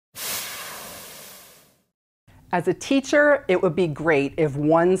As a teacher, it would be great if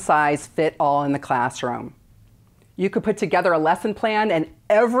one size fit all in the classroom. You could put together a lesson plan and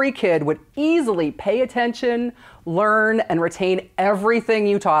every kid would easily pay attention, learn, and retain everything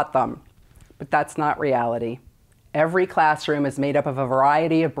you taught them. But that's not reality. Every classroom is made up of a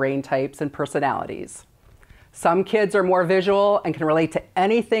variety of brain types and personalities. Some kids are more visual and can relate to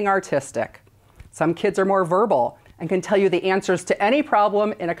anything artistic. Some kids are more verbal and can tell you the answers to any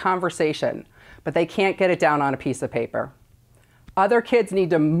problem in a conversation, but they can't get it down on a piece of paper. Other kids need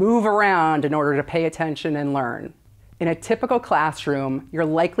to move around in order to pay attention and learn. In a typical classroom, you're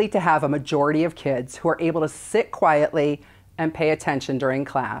likely to have a majority of kids who are able to sit quietly and pay attention during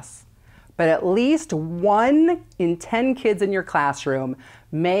class. But at least 1 in 10 kids in your classroom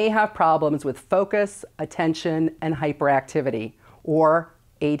may have problems with focus, attention, and hyperactivity, or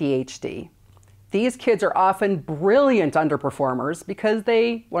ADHD. These kids are often brilliant underperformers because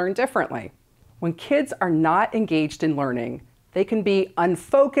they learn differently. When kids are not engaged in learning, they can be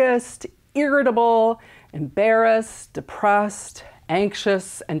unfocused, irritable, embarrassed, depressed,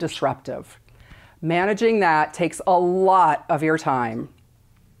 anxious, and disruptive. Managing that takes a lot of your time.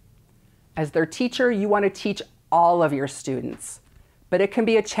 As their teacher, you want to teach all of your students, but it can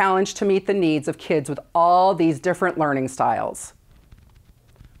be a challenge to meet the needs of kids with all these different learning styles.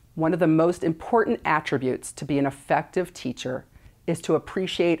 One of the most important attributes to be an effective teacher is to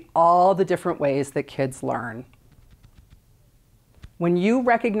appreciate all the different ways that kids learn. When you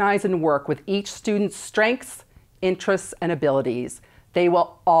recognize and work with each student's strengths, interests, and abilities, they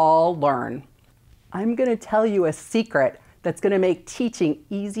will all learn. I'm going to tell you a secret that's going to make teaching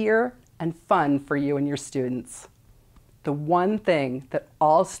easier and fun for you and your students. The one thing that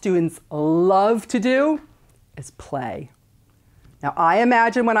all students love to do is play. Now, I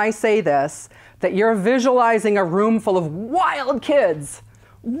imagine when I say this, that you're visualizing a room full of wild kids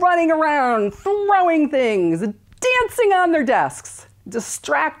running around, throwing things, dancing on their desks,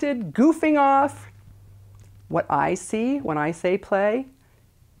 distracted, goofing off. What I see when I say play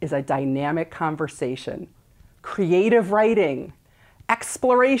is a dynamic conversation, creative writing,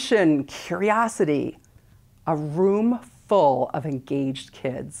 exploration, curiosity, a room full of engaged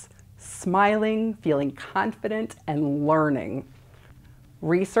kids, smiling, feeling confident, and learning.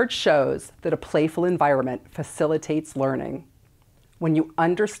 Research shows that a playful environment facilitates learning. When you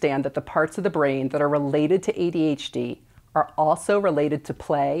understand that the parts of the brain that are related to ADHD are also related to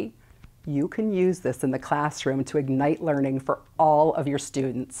play, you can use this in the classroom to ignite learning for all of your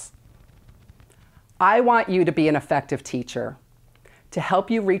students. I want you to be an effective teacher, to help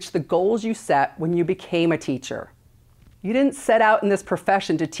you reach the goals you set when you became a teacher. You didn't set out in this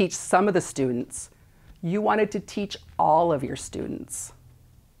profession to teach some of the students. You wanted to teach all of your students.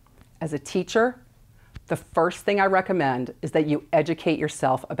 As a teacher, the first thing I recommend is that you educate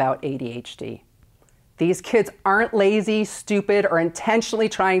yourself about ADHD. These kids aren't lazy, stupid, or intentionally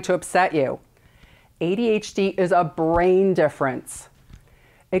trying to upset you. ADHD is a brain difference.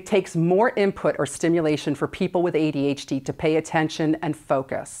 It takes more input or stimulation for people with ADHD to pay attention and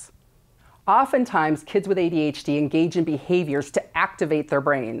focus. Oftentimes, kids with ADHD engage in behaviors to activate their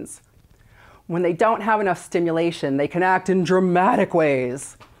brains. When they don't have enough stimulation, they can act in dramatic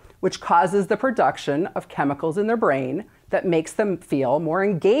ways, which causes the production of chemicals in their brain that makes them feel more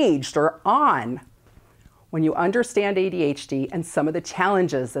engaged or on. When you understand ADHD and some of the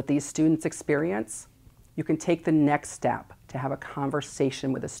challenges that these students experience, you can take the next step to have a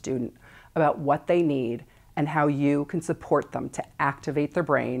conversation with a student about what they need and how you can support them to activate their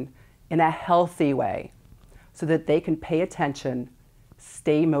brain in a healthy way so that they can pay attention,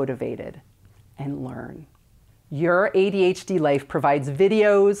 stay motivated, and learn. Your ADHD Life provides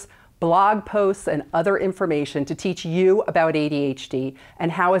videos, blog posts, and other information to teach you about ADHD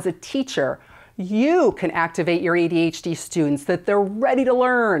and how, as a teacher, you can activate your ADHD students so that they're ready to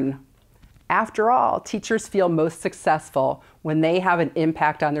learn. After all, teachers feel most successful when they have an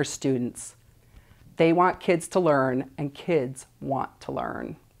impact on their students. They want kids to learn, and kids want to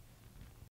learn.